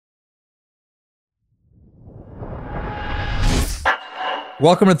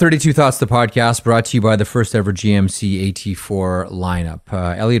Welcome to 32 Thoughts, the podcast brought to you by the first ever GMC AT4 lineup.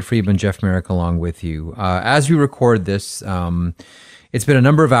 Elliot Friedman, Jeff Merrick along with you. As we record this, it's been a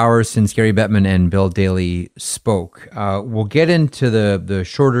number of hours since Gary Bettman and Bill Daley spoke. We'll get into the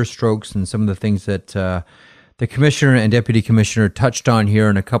shorter strokes and some of the things that the commissioner and deputy commissioner touched on here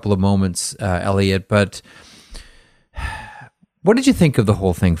in a couple of moments, Elliot. But what did you think of the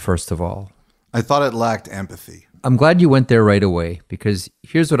whole thing, first of all? I thought it lacked empathy. I'm glad you went there right away, because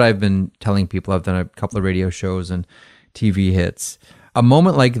here's what I've been telling people. I've done a couple of radio shows and TV hits. A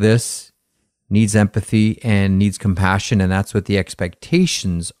moment like this needs empathy and needs compassion, and that's what the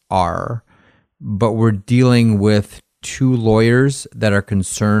expectations are. But we're dealing with two lawyers that are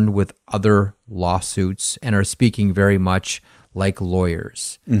concerned with other lawsuits and are speaking very much like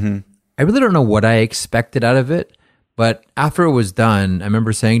lawyers. Mm-hmm. I really don't know what I expected out of it, but after it was done, I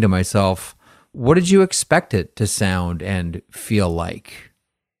remember saying to myself, what did you expect it to sound and feel like?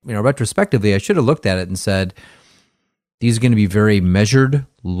 You know, retrospectively, I should have looked at it and said, these are going to be very measured,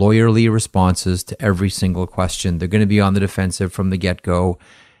 lawyerly responses to every single question. They're going to be on the defensive from the get-go,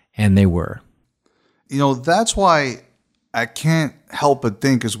 and they were. You know, that's why I can't help but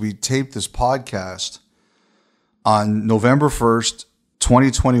think as we tape this podcast on November 1st,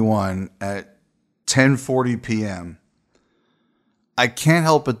 2021 at 10:40 p.m., I can't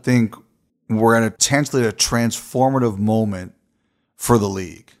help but think we're at potentially a transformative moment for the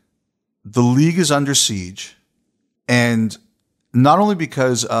league. The league is under siege, and not only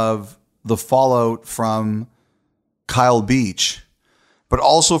because of the fallout from Kyle Beach, but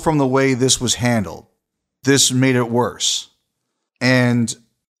also from the way this was handled. This made it worse. And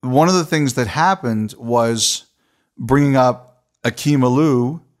one of the things that happened was bringing up Akeem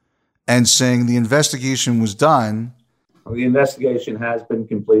Alou and saying the investigation was done. The investigation has been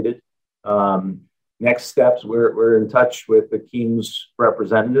completed. Next steps, we're in touch with Akeem's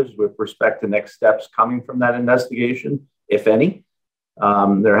representatives with respect to next steps coming from that investigation, if any.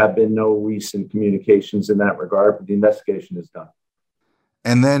 There have been no recent communications in that regard, but the investigation is done.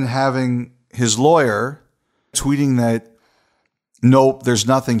 And then having his lawyer tweeting that, nope, there's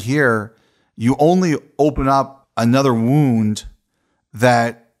nothing here, you only open up another wound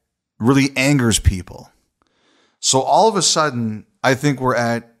that really angers people. So all of a sudden, I think we're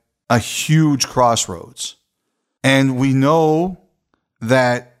at a huge crossroads. And we know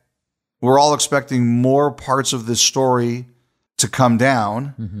that we're all expecting more parts of this story to come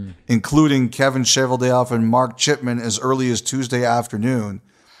down, including Kevin Cheveldayoff and Mark Chipman as early as Tuesday afternoon.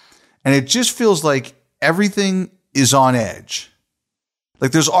 And it just feels like everything is on edge.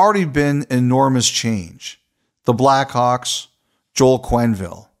 Like there's already been enormous change. The Blackhawks, Joel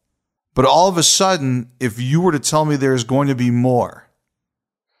Quenneville. But all of a sudden, if you were to tell me there's going to be more,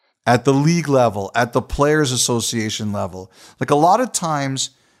 at the league level, at the Players Association level. Like a lot of times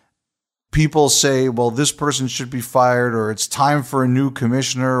people say, well, this person should be fired, or it's time for a new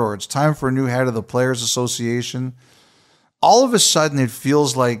commissioner, or it's time for a new head of the Players Association. All of a sudden it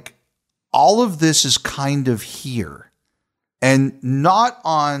feels like all of this is kind of here and not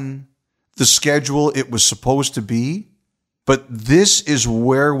on the schedule it was supposed to be, but this is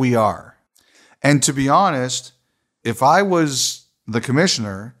where we are. And to be honest, if I was the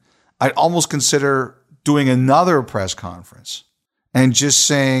commissioner, I'd almost consider doing another press conference and just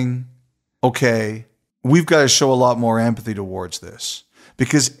saying, okay, we've got to show a lot more empathy towards this,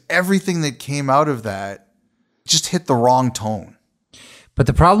 because everything that came out of that just hit the wrong tone. But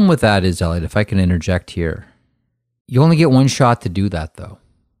the problem with that is, Elliot, if I can interject here, you only get one shot to do that, though.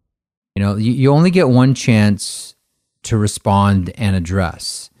 You know, you only get one chance to respond and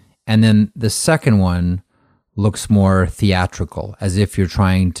address. And then the second one looks more theatrical, as if you're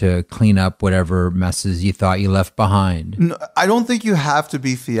trying to clean up whatever messes you thought you left behind. No, I don't think you have to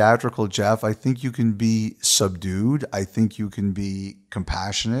be theatrical, Jeff. I think you can be subdued. I think you can be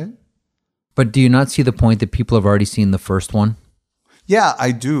compassionate. But do you not see the point that people have already seen the first one? Yeah,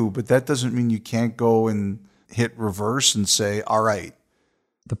 I do. But that doesn't mean you can't go and hit reverse and say, all right.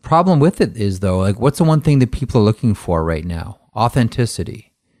 The problem with it is, though, like, what's the one thing that people are looking for right now? Authenticity.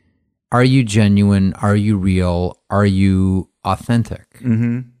 Are you genuine? Are you real? Are you authentic?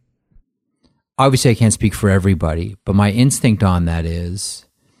 Mm-hmm. Obviously, I can't speak for everybody, but my instinct on that is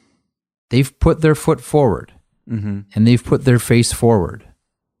they've put their foot forward and they've put their face forward.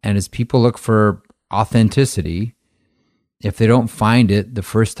 And as people look for authenticity, if they don't find it the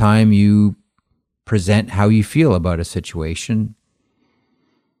first time you present how you feel about a situation,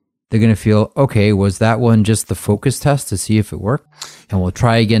 they're going to feel, okay, was that one just the focus test to see if it worked? And we'll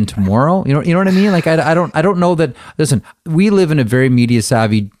try again tomorrow. You know what I mean? Like, I don't know that. Listen, we live in a very media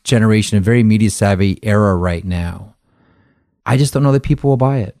savvy generation, a very media savvy era right now. I just don't know that people will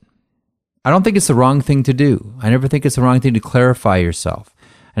buy it. I don't think it's the wrong thing to do. I never think it's the wrong thing to clarify yourself.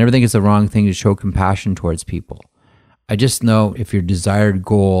 I never think it's the wrong thing to show compassion towards people. I just know if your desired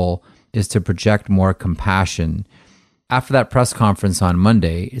goal is to project more compassion, after that press conference on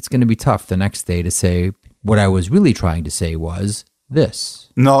Monday, it's going to be tough the next day to say what I was really trying to say was this.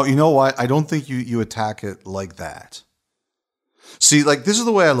 No, you know what? I don't think you attack it like that. See, like, this is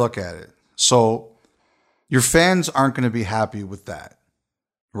the way I look at it. So your fans aren't going to be happy with that,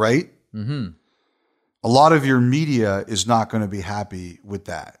 right? Mm-hmm. A lot of your media is not going to be happy with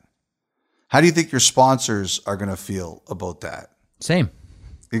that. How do you think your sponsors are going to feel about that? Same.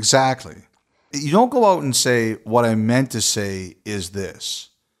 Exactly. You don't go out and say, what I meant to say is this.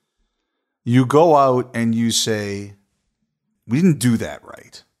 You go out and you say, we didn't do that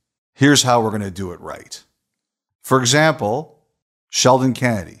right. Here's how we're going to do it right. For example, Sheldon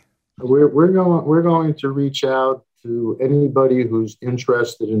Kennedy. We're going to reach out to anybody who's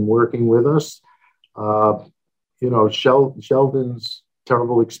interested in working with us. Sheldon's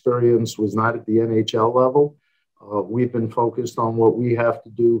terrible experience was not at the NHL level. We've been focused on what we have to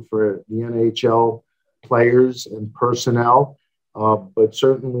do for the NHL players and personnel. But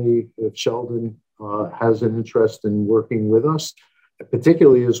certainly if Sheldon has an interest in working with us,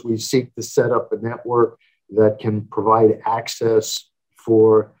 particularly as we seek to set up a network that can provide access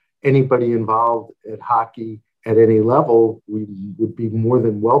for anybody involved at hockey at any level, we would be more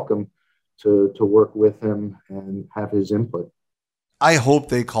than welcome to work with him and have his input. I hope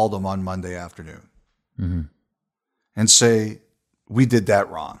they called him on Monday afternoon and say, we did that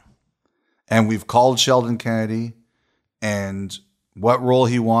wrong. And we've called Sheldon Kennedy, and what role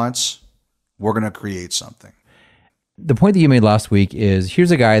he wants, we're going to create something. The point that you made last week is,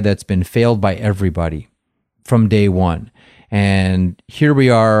 here's a guy that's been failed by everybody from day one. And here we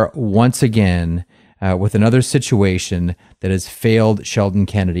are once again with another situation that has failed Sheldon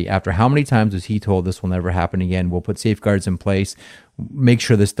Kennedy. After how many times was he told this will never happen again? We'll put safeguards in place, make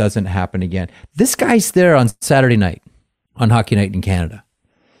sure this doesn't happen again. This guy's there on Saturday night on Hockey Night in Canada.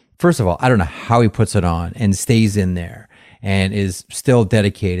 First of all, I don't know how he puts it on and stays in there and is still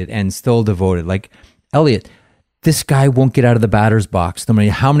dedicated and still devoted. Like, Elliot, this guy won't get out of the batter's box no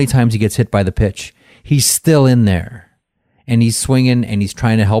matter how many times he gets hit by the pitch. He's still in there. And he's swinging and he's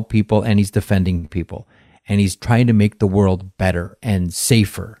trying to help people and he's defending people. And he's trying to make the world better and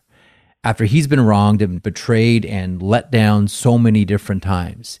safer. After he's been wronged and betrayed and let down so many different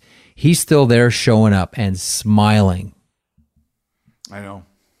times, he's still there showing up and smiling. I know.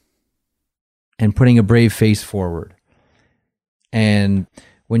 And putting a brave face forward. And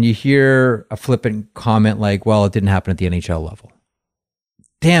when you hear a flippant comment like, well, it didn't happen at the NHL level.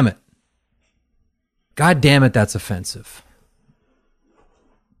 Damn it. God damn it, that's offensive.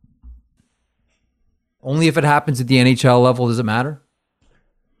 Only if it happens at the NHL level does it matter?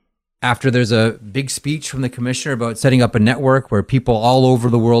 After there's a big speech from the commissioner about setting up a network where people all over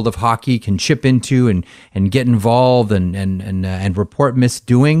the world of hockey can chip into and get involved and report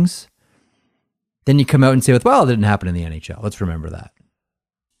misdoings, then you come out and say, well, it didn't happen in the NHL. Let's remember that.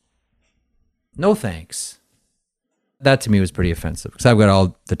 No thanks. That to me was pretty offensive because I've got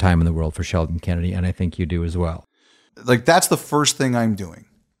all the time in the world for Sheldon Kennedy, and I think you do as well. Like, that's the first thing I'm doing,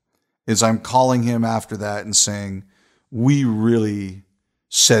 is I'm calling him after that and saying, we really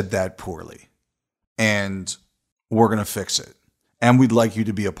said that poorly, and we're going to fix it, and we'd like you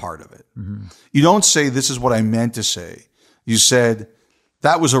to be a part of it. Mm-hmm. You don't say, this is what I meant to say. You said,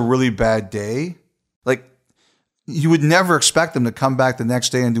 that was a really bad day. Like, you would never expect them to come back the next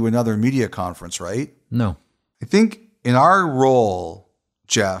day and do another media conference, right? No. I think in our role,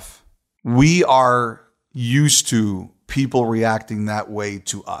 Jeff, we are used to people reacting that way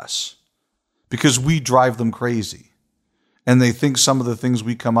to us because we drive them crazy and they think some of the things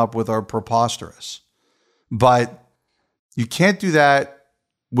we come up with are preposterous. But you can't do that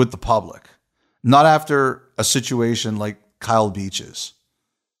with the public, not after a situation like Kyle Beach's.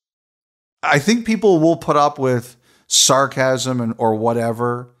 I think people will put up with sarcasm or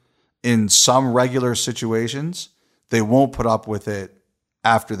whatever in some regular situations. They won't put up with it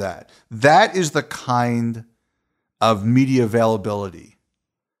after that. That is the kind of media availability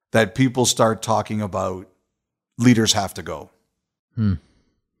that people start talking about. Leaders have to go.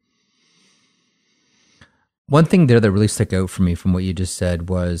 One thing there that really stuck out for me from what you just said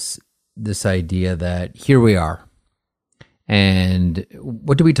was this idea that here we are. And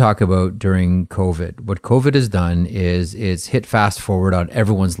what do we talk about during COVID? What COVID has done is it's hit fast forward on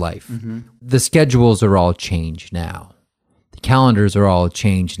everyone's life. Mm-hmm. The schedules are all changed now. The calendars are all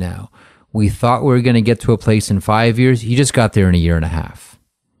changed now. We thought we were going to get to a place in 5 years. You just got there in a year and a half.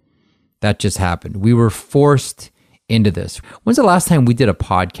 That just happened. We were forced into this. When's the last time we did a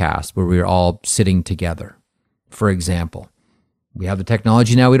podcast where we were all sitting together, for example? We have the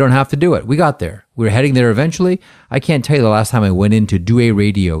technology now. We don't have to do it. We got there. We were heading there eventually. I can't tell you the last time I went in to do a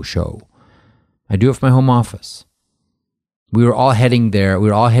radio show. I do it from my home office. We were all heading there. We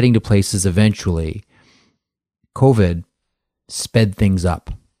were all heading to places eventually. COVID sped things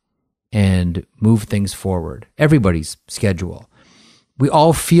up and moved things forward. Everybody's schedule. We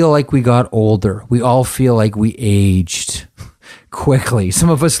all feel like we got older. We all feel like we aged quickly. Some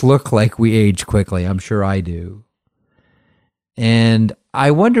of us look like we age quickly. I'm sure I do. And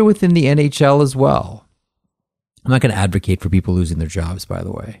I wonder within the NHL as well. I'm not going to advocate for people losing their jobs, by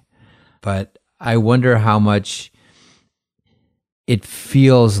the way. But I wonder how much it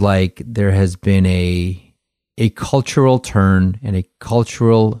feels like there has been a cultural turn and a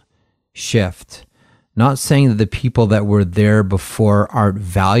cultural shift. Not saying that the people that were there before aren't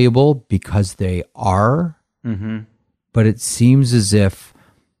valuable, because they are. Mm-hmm. But it seems as if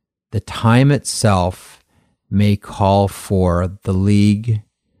the time itself may call for the league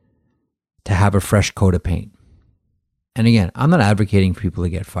to have a fresh coat of paint. And again, I'm not advocating for people to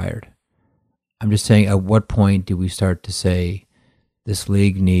get fired. I'm just saying, at what point do we start to say this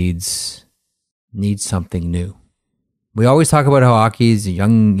league needs something new? We always talk about how hockey is a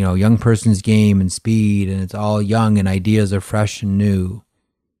young person's game and speed, and it's all young and ideas are fresh and new.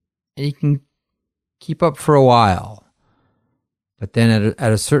 And you can keep up for a while, but then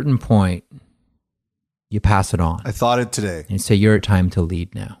at a certain point, you pass it on. I thought it today. And say, you're at time to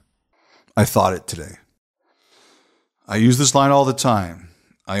lead now. I thought it today. I use this line all the time.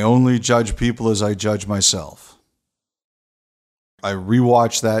 I only judge people as I judge myself. I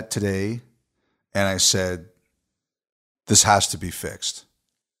rewatched that today and I said, this has to be fixed.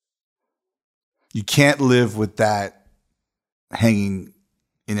 You can't live with that hanging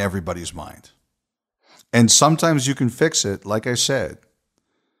in everybody's mind. And sometimes you can fix it, like I said,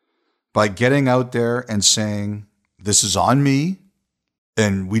 by getting out there and saying, this is on me,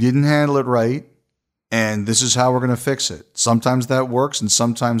 and we didn't handle it right, and this is how we're going to fix it. Sometimes that works, and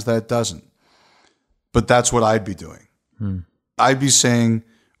sometimes that doesn't. But that's what I'd be doing. I'd be saying,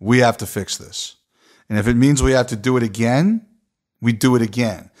 we have to fix this. And if it means we have to do it again, we do it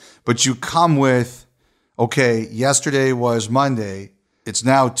again. But you come with, okay, yesterday was Monday, it's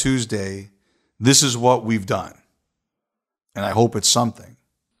now Tuesday, this is what we've done. And I hope it's something.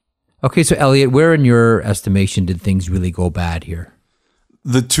 Okay, so Elliot, where in your estimation did things really go bad here?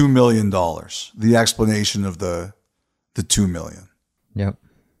 The $2 million, the explanation of the $2 million. Yep.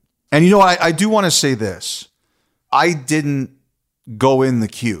 And I do want to say this. I didn't go in the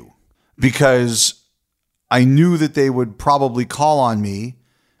queue because I knew that they would probably call on me.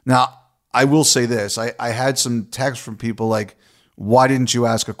 Now, I will say this. I had some texts from people like, why didn't you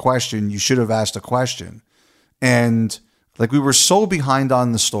ask a question? You should have asked a question. And like, we were so behind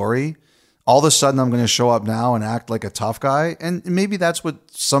on the story. All of a sudden, I'm going to show up now and act like a tough guy. And maybe that's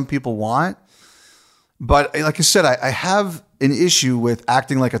what some people want. But like I said, I have an issue with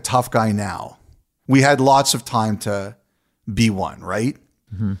acting like a tough guy now. We had lots of time to be one, right?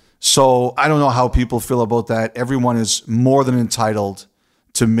 Mm-hmm. So I don't know how people feel about that. Everyone is more than entitled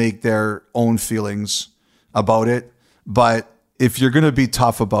to make their own feelings about it. But if you're going to be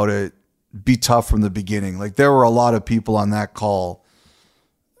tough about it, be tough from the beginning. Like, there were a lot of people on that call.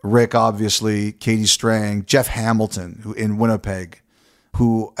 Rick, obviously, Katie Strang, Jeff Hamilton, who in Winnipeg,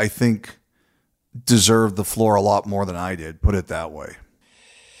 who I think deserved the floor a lot more than I did, put it that way.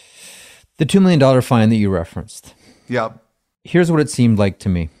 The $2 million fine that you referenced. Yep. Here's what it seemed like to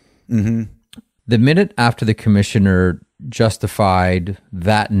me. Mm-hmm. The minute after the commissioner justified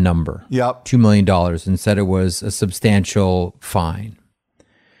that number, yep, $2 million, and said it was a substantial fine,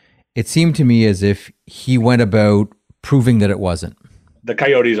 it seemed to me as if he went about proving that it wasn't. The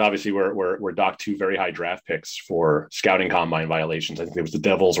Coyotes obviously were docked 2 very high draft picks for scouting combine violations. I think it was the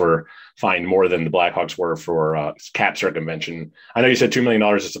Devils were fined more than the Blackhawks were for cap circumvention. I know you said $2 million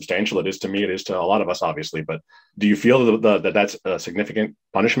is substantial. It is to me. It is to a lot of us, obviously. But do you feel that that's a significant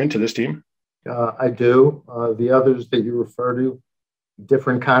punishment to this team? I do. The others that you refer to,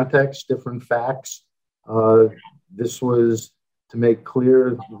 different contexts, different facts. This was to make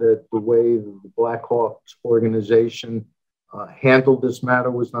clear that the way the Blackhawks organization handled this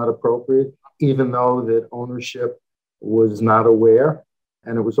matter was not appropriate, even though that ownership was not aware.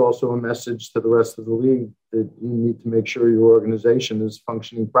 And it was also a message to the rest of the league that you need to make sure your organization is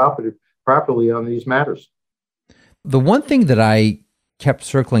functioning properly on these matters. The one thing that I kept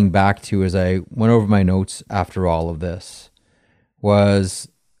circling back to as I went over my notes after all of this was...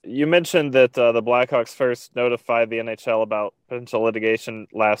 You mentioned that the Blackhawks first notified the NHL about potential litigation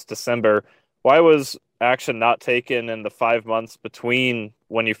last December. Why was action not taken in the 5 months between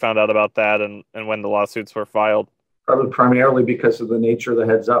when you found out about that and when the lawsuits were filed? Probably primarily because of the nature of the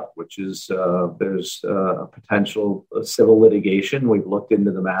heads up, which is there's a potential civil litigation. We've looked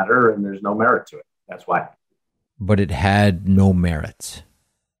into the matter and there's no merit to it. That's why. But it had no merit.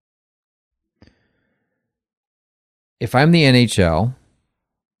 If I'm the NHL,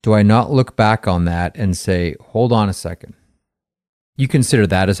 do I not look back on that and say, hold on a second. You consider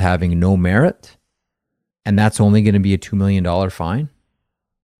that as having no merit? And that's only going to be a $2 million fine?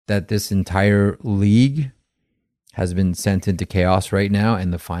 That this entire league has been sent into chaos right now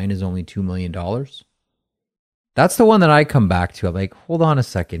and the fine is only $2 million? That's the one that I come back to. I'm like, hold on a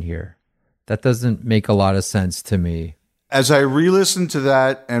second here. That doesn't make a lot of sense to me. As I re-listen to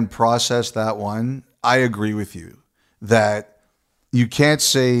that and process that one, I agree with you that you can't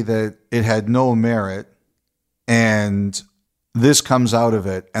say that it had no merit and this comes out of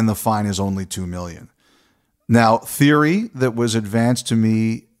it and the fine is only $2 million. Now, theory that was advanced to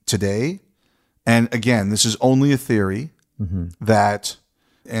me today, and again, this is only a theory that,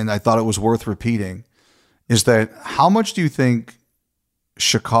 and I thought it was worth repeating, is that how much do you think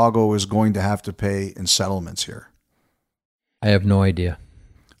Chicago is going to have to pay in settlements here? I have no idea.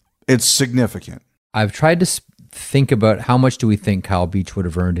 It's significant. I've tried to think about how much do we think Kyle Beach would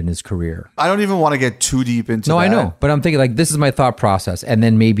have earned in his career. I don't even want to get too deep into that. No, I know. But I'm thinking like this is my thought process. And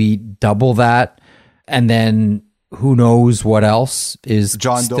then maybe double that. And then who knows what else is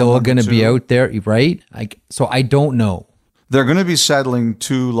John still going to be out there, right? So I don't know. They're going to be settling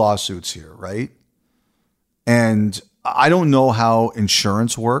 2 lawsuits here, right? And I don't know how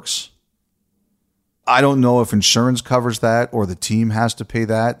insurance works. I don't know if insurance covers that or the team has to pay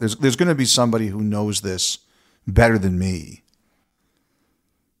that. There's going to be somebody who knows this better than me.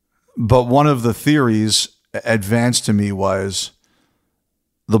 But one of the theories advanced to me was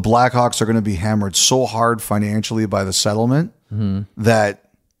the Blackhawks are going to be hammered so hard financially by the settlement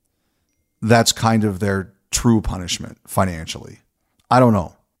that that's kind of their true punishment financially. I don't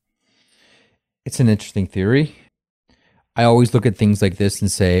know. It's an interesting theory. I always look at things like this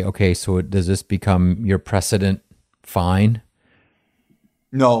and say, okay, so does this become your precedent fine?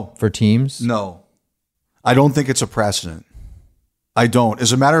 No. For teams? No. I don't think it's a precedent. I don't.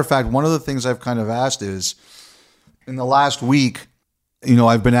 As a matter of fact, one of the things I've kind of asked is, in the last week,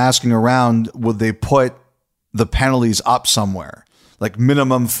 I've been asking around, would they put the penalties up somewhere? Like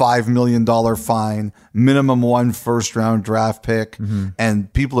minimum $5 million fine, minimum 1 first-round draft pick,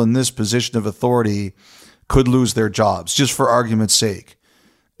 and people in this position of authority could lose their jobs, just for argument's sake.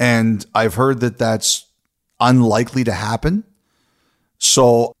 And I've heard that that's unlikely to happen.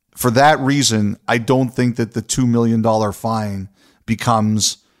 So for that reason, I don't think that the $2 million fine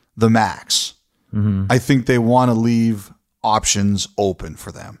becomes the max. I think they want to leave options open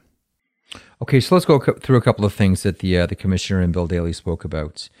for them. Okay, so let's go through a couple of things that the commissioner and Bill Daly spoke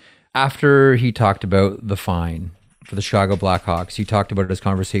about. After he talked about the fine for the Chicago Blackhawks, he talked about his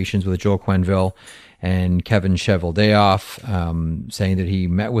conversations with Joel Quenneville and Kevin Cheveldayoff, saying that he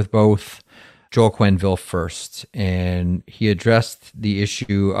met with both. Joel Quenneville first, and he addressed the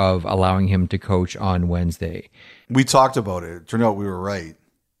issue of allowing him to coach on Wednesday. We talked about it. It turned out we were right.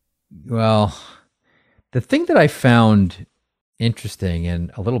 Well, the thing that I found interesting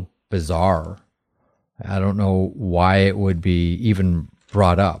and a little bizarre, I don't know why it would be even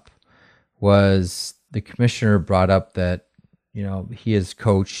brought up, was the commissioner brought up that, he has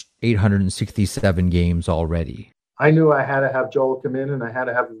coached 867 games already. I knew I had to have Joel come in and I had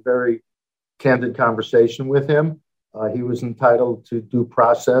to have a very candid conversation with him. He was entitled to due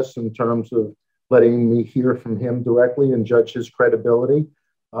process in terms of letting me hear from him directly and judge his credibility.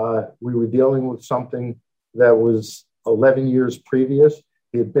 We were dealing with something that was 11 years previous.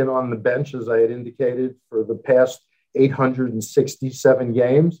 He had been on the bench, as I had indicated, for the past 867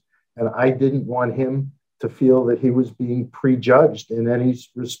 games, and I didn't want him to feel that he was being prejudged in any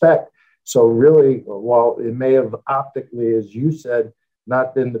respect. So really, while it may have optically, as you said,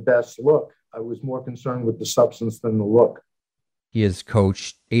 not been the best look, I was more concerned with the substance than the look. He has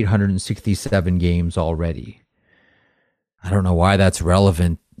coached 867 games already. I don't know why that's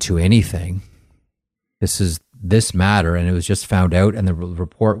relevant to anything. This is this matter, and it was just found out, and the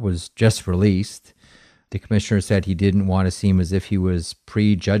report was just released. The commissioner said he didn't want to seem as if he was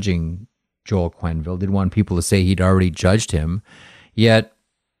prejudging Joel Quenneville, didn't want people to say he'd already judged him. Yet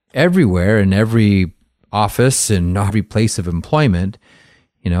everywhere, in every office and every place of employment,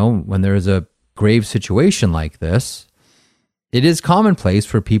 when there's a grave situation like this, it is commonplace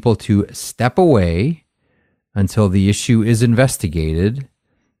for people to step away until the issue is investigated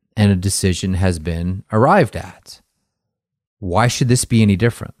and a decision has been arrived at. Why should this be any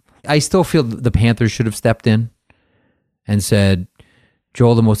different? I still feel the Panthers should have stepped in and said,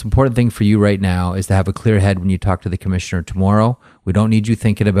 Joel, the most important thing for you right now is to have a clear head when you talk to the commissioner tomorrow. We don't need you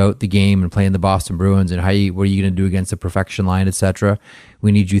thinking about the game and playing the Boston Bruins and what are you going to do against the perfection line, etc.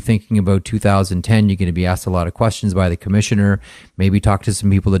 We need you thinking about 2010. You're going to be asked a lot of questions by the commissioner. Maybe talk to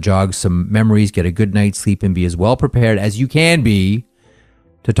some people to jog some memories, get a good night's sleep, and be as well prepared as you can be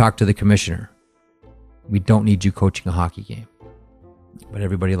to talk to the commissioner. We don't need you coaching a hockey game. But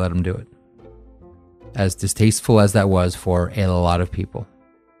everybody let him do it. As distasteful as that was for a lot of people.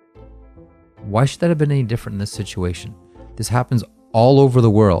 Why should that have been any different in this situation? This happens all over the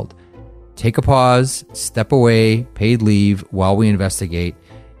world. Take a pause, step away, paid leave while we investigate.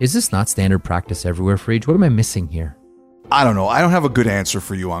 Is this not standard practice everywhere, Frege? What am I missing here? I don't know. I don't have a good answer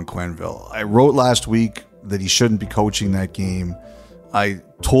for you on Quenneville. I wrote last week that he shouldn't be coaching that game. I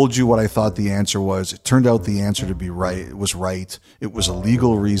told you what I thought the answer was. It turned out the answer to be right. It was right. It was a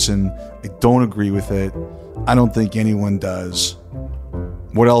legal reason. I don't agree with it. I don't think anyone does.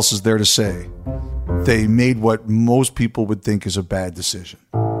 What else is there to say? They made what most people would think is a bad decision.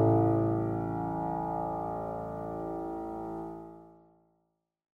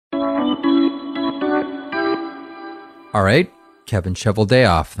 All right, Kevin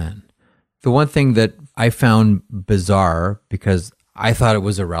Cheveldayoff then. The one thing that I found bizarre, because I thought it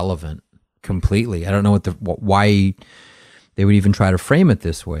was irrelevant completely. I don't know why they would even try to frame it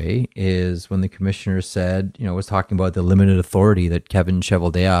this way, is when the commissioner said, was talking about the limited authority that Kevin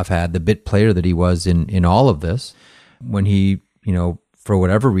Cheveldayoff had, the bit player that he was in all of this, when he, for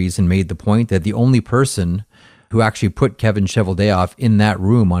whatever reason, made the point that the only person who actually put Kevin Cheveldayoff in that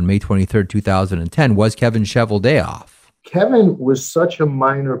room on May 23rd, 2010 was Kevin Cheveldayoff. Kevin was such a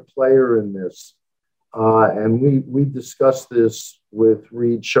minor player in this. And we discussed this with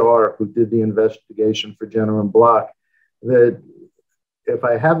Reed Shar, who did the investigation for Jenner and Block, that if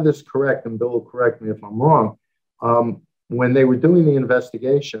I have this correct, and Bill will correct me if I'm wrong, when they were doing the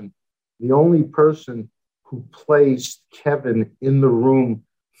investigation, the only person who placed Kevin in the room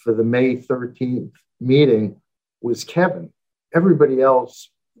for the May 13th meeting was Kevin. Everybody else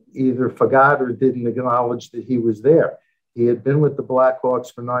either forgot or didn't acknowledge that he was there. He had been with the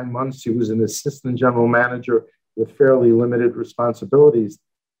Blackhawks for 9 months. He was an assistant general manager with fairly limited responsibilities.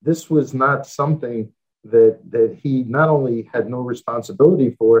 This was not something that he not only had no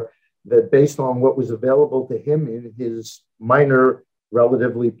responsibility for, that based on what was available to him in his minor,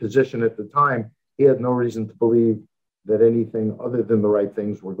 relatively position at the time, he had no reason to believe that anything other than the right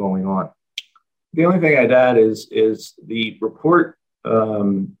things were going on. The only thing I'd add is the report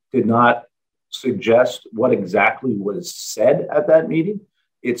did not suggest what exactly was said at that meeting.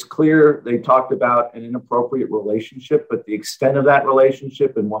 It's clear they talked about an inappropriate relationship, but the extent of that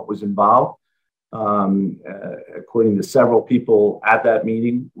relationship and what was involved, according to several people at that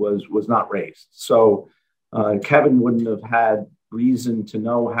meeting, was not raised. So Kevin wouldn't have had reason to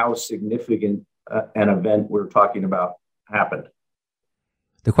know how significant an event we're talking about happened.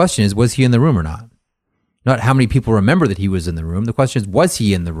 The question is, was he in the room or not? Not how many people remember that he was in the room. The question is, was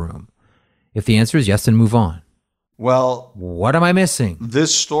he in the room? If the answer is yes, then move on. Well, what am I missing?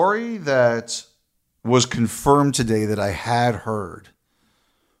 This story that was confirmed today that I had heard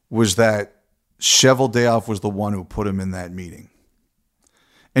was that Cheveldayoff was the one who put him in that meeting.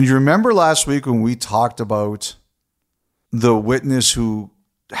 And you remember last week when we talked about the witness who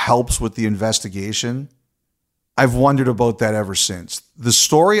helps with the investigation? I've wondered about that ever since. The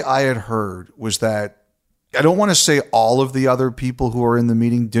story I had heard was that, I don't want to say all of the other people who were in the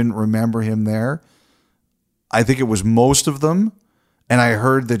meeting didn't remember him there. I think it was most of them. And I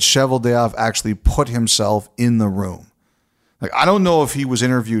heard that Cheveldayoff actually put himself in the room. Like, I don't know if he was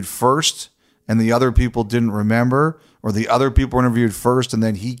interviewed first and the other people didn't remember, or the other people were interviewed first and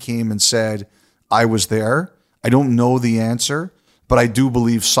then he came and said, I was there. I don't know the answer, but I do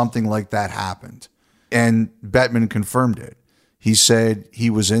believe something like that happened. And Bettman confirmed it. He said he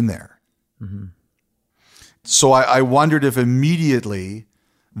was in there. Mm-hmm. So I wondered if immediately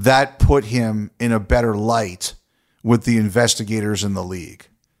that put him in a better light with the investigators in the league.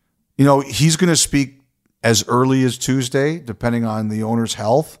 He's going to speak as early as Tuesday, depending on the owner's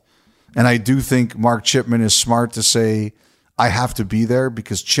health. And I do think Mark Chipman is smart to say, I have to be there,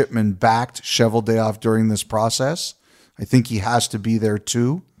 because Chipman backed Cheveldayoff during this process. I think he has to be there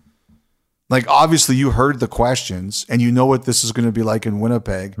too. Like, obviously you heard the questions and you know what this is going to be like in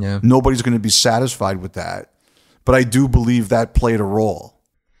Winnipeg. Yeah. Nobody's going to be satisfied with that. But I do believe that played a role.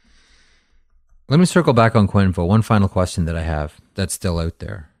 Let me circle back on Quenneville. One final question that I have that's still out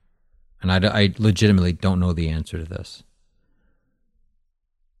there. And I legitimately don't know the answer to this.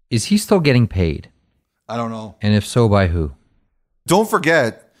 Is he still getting paid? I don't know. And if so, by who? Don't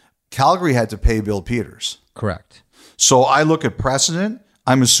forget, Calgary had to pay Bill Peters. Correct. So I look at precedent.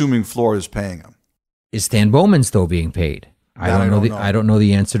 I'm assuming Florida's paying him. Is Stan Bowman still being paid? I don't know. I don't know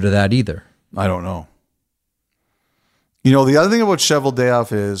the answer to that either. I don't know. You know, the other thing about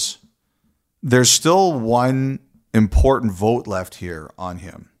Cheveldayoff is there's still one important vote left here on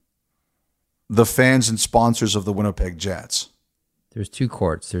him. The fans and sponsors of the Winnipeg Jets. There's two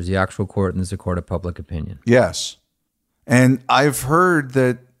courts. There's the actual court and there's the court of public opinion. Yes. And I've heard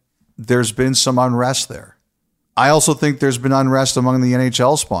that there's been some unrest there. I also think there's been unrest among the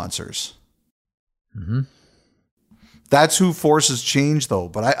NHL sponsors. Mm-hmm. That's who forces change, though.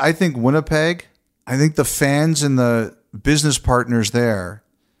 But I think Winnipeg, I think the fans and the business partners there,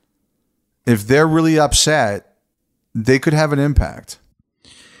 if they're really upset, they could have an impact.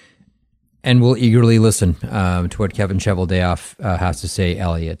 And we'll eagerly listen to what Kevin Cheveldayoff has to say,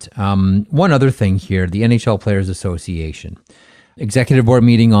 Elliot. One other thing here, the NHL Players Association. Executive Board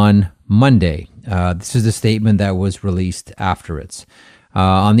meeting on Monday. This is the statement that was released after it.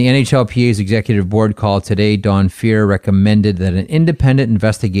 On the NHLPA's Executive Board call today, Don Fehr recommended that an independent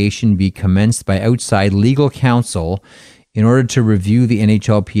investigation be commenced by outside legal counsel in order to review the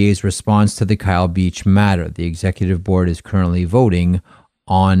NHLPA's response to the Kyle Beach matter. The Executive Board is currently voting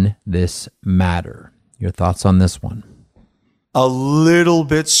on this matter. Your thoughts on this one? A little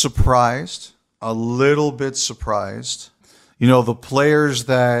bit surprised. You know, the players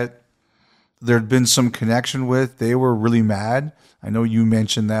that there'd been some connection with, they were really mad. I know you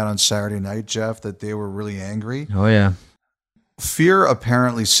mentioned that on Saturday night, Jeff, that they were really angry. Oh, yeah. Fehr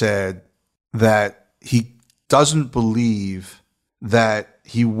apparently said that he doesn't believe that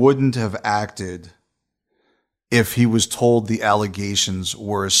he wouldn't have acted if he was told the allegations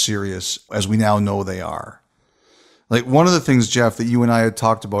were as serious as we now know they are. Like, one of the things, Jeff, that you and I had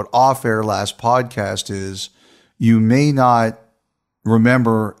talked about off air last podcast is you may not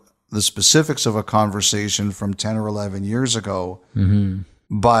remember the specifics of a conversation from 10 or 11 years ago,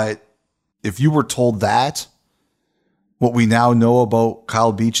 but if you were told that, what we now know about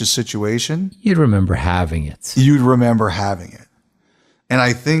Kyle Beach's situation, you'd remember having it. And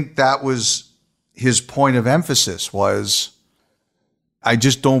I think that was his point of emphasis was, I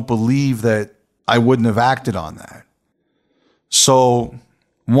just don't believe that I wouldn't have acted on that. So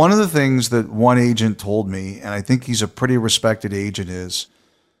one of the things that one agent told me, and I think he's a pretty respected agent, is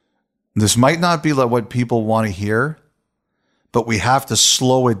this might not be like what people want to hear, but we have to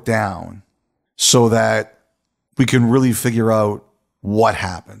slow it down so that we can really figure out what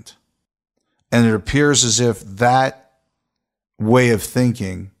happened. And it appears as if that way of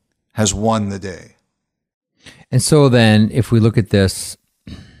thinking has won the day. And so then if we look at this,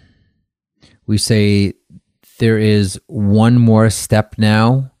 we say there is one more step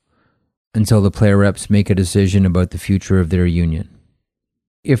now until the player reps make a decision about the future of their union.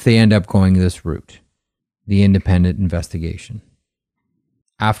 If they end up going this route, the independent investigation.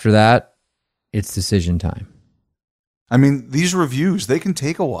 After that, it's decision time. I mean, these reviews, they can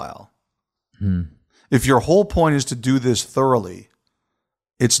take a while. If your whole point is to do this thoroughly,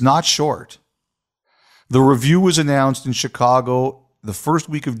 it's not short. The review was announced in Chicago the first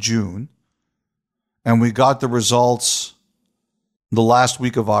week of June, and we got the results the last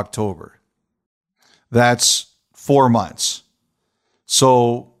week of October. That's 4 months.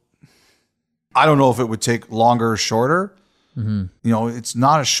 So I don't know if it would take longer or shorter. You know, it's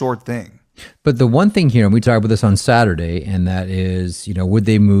not a short thing. But the one thing here, and we talked about this on Saturday, and that is, you know, would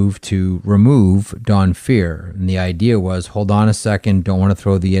they move to remove Don Fehr? And the idea was, hold on a second, don't want to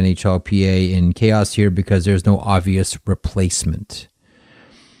throw the NHLPA in chaos here because there's no obvious replacement.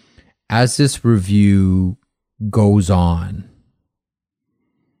 As this review goes on,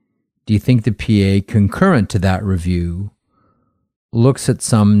 do you think the PA, concurrent to that review, looks at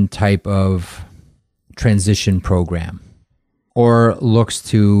some type of transition program or looks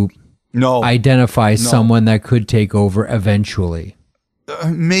to identify someone that could take over eventually?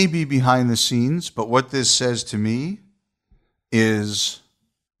 Maybe behind the scenes, but what this says to me is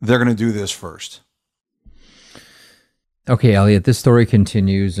they're going to do this first. Okay, Elliot, this story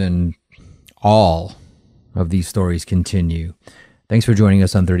continues and all of these stories continue. Thanks for joining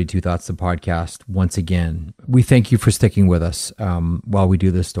us on 32 Thoughts, the podcast. Once again, we thank you for sticking with us while we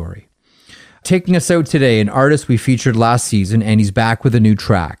do this story. Taking us out today, an artist we featured last season, and he's back with a new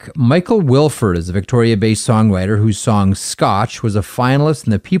track. Michael Wilford is a Victoria-based songwriter whose song Scotch was a finalist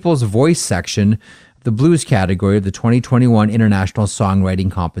in the People's Voice section of the blues category of the 2021 International Songwriting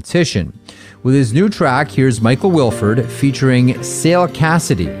Competition. With his new track, here's Michael Wilford featuring Sale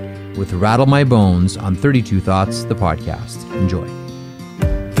Cassidy with Rattle My Bones on 32 Thoughts, the podcast. Enjoy.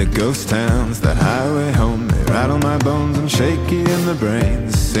 The ghost towns, that highway home, they're rattle my bones, I'm shaky in the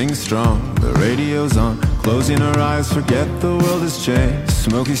brain. Sing strong, the radio's on. Closing our eyes, forget the world has changed.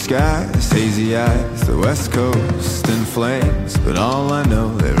 Smoky skies, hazy eyes, the west coast in flames. But all I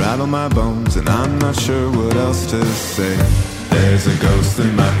know, they rattle my bones, and I'm not sure what else to say. There's a ghost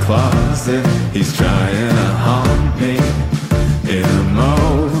in my closet, he's trying to haunt me in the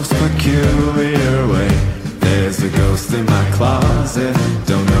most peculiar way. There's a ghost in my closet,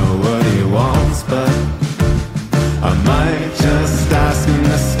 don't know what he wants, but I might just ask him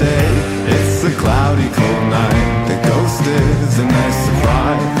to stay. It's a cloudy, cold night, the ghost is a nice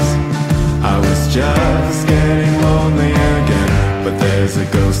surprise. I was just getting lonely again, but there's a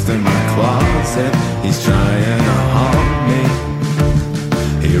ghost in my closet, he's trying to haunt me.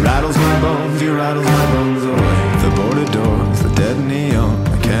 He rattles my bones, he rattles my bones away. The boarded doors, the dead neon,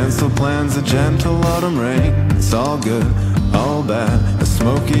 the canceled plans, the gentle autumn rain. It's all good, all bad, a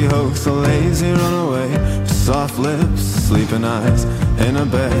smoky hoax, a lazy runaway. Soft lips, sleeping eyes, in a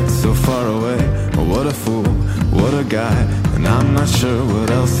bed so far away. Oh, what a fool, what a guy, and I'm not sure what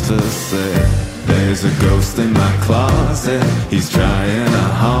else to say. There's a ghost in my closet, he's trying to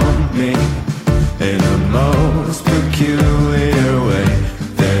haunt me in the most peculiar way.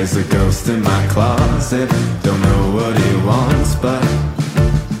 There's a ghost in my closet, don't know what he wants, but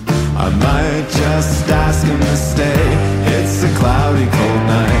I might just ask him to stay. It's a cloudy, cold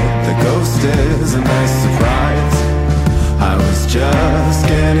night, the ghost is a nice surprise. I was just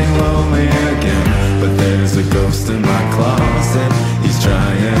getting lonely again, but there's a ghost in my closet, he's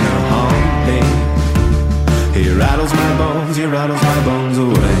trying to haunt me. He rattles my bones, he rattles my bones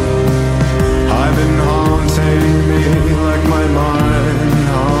away.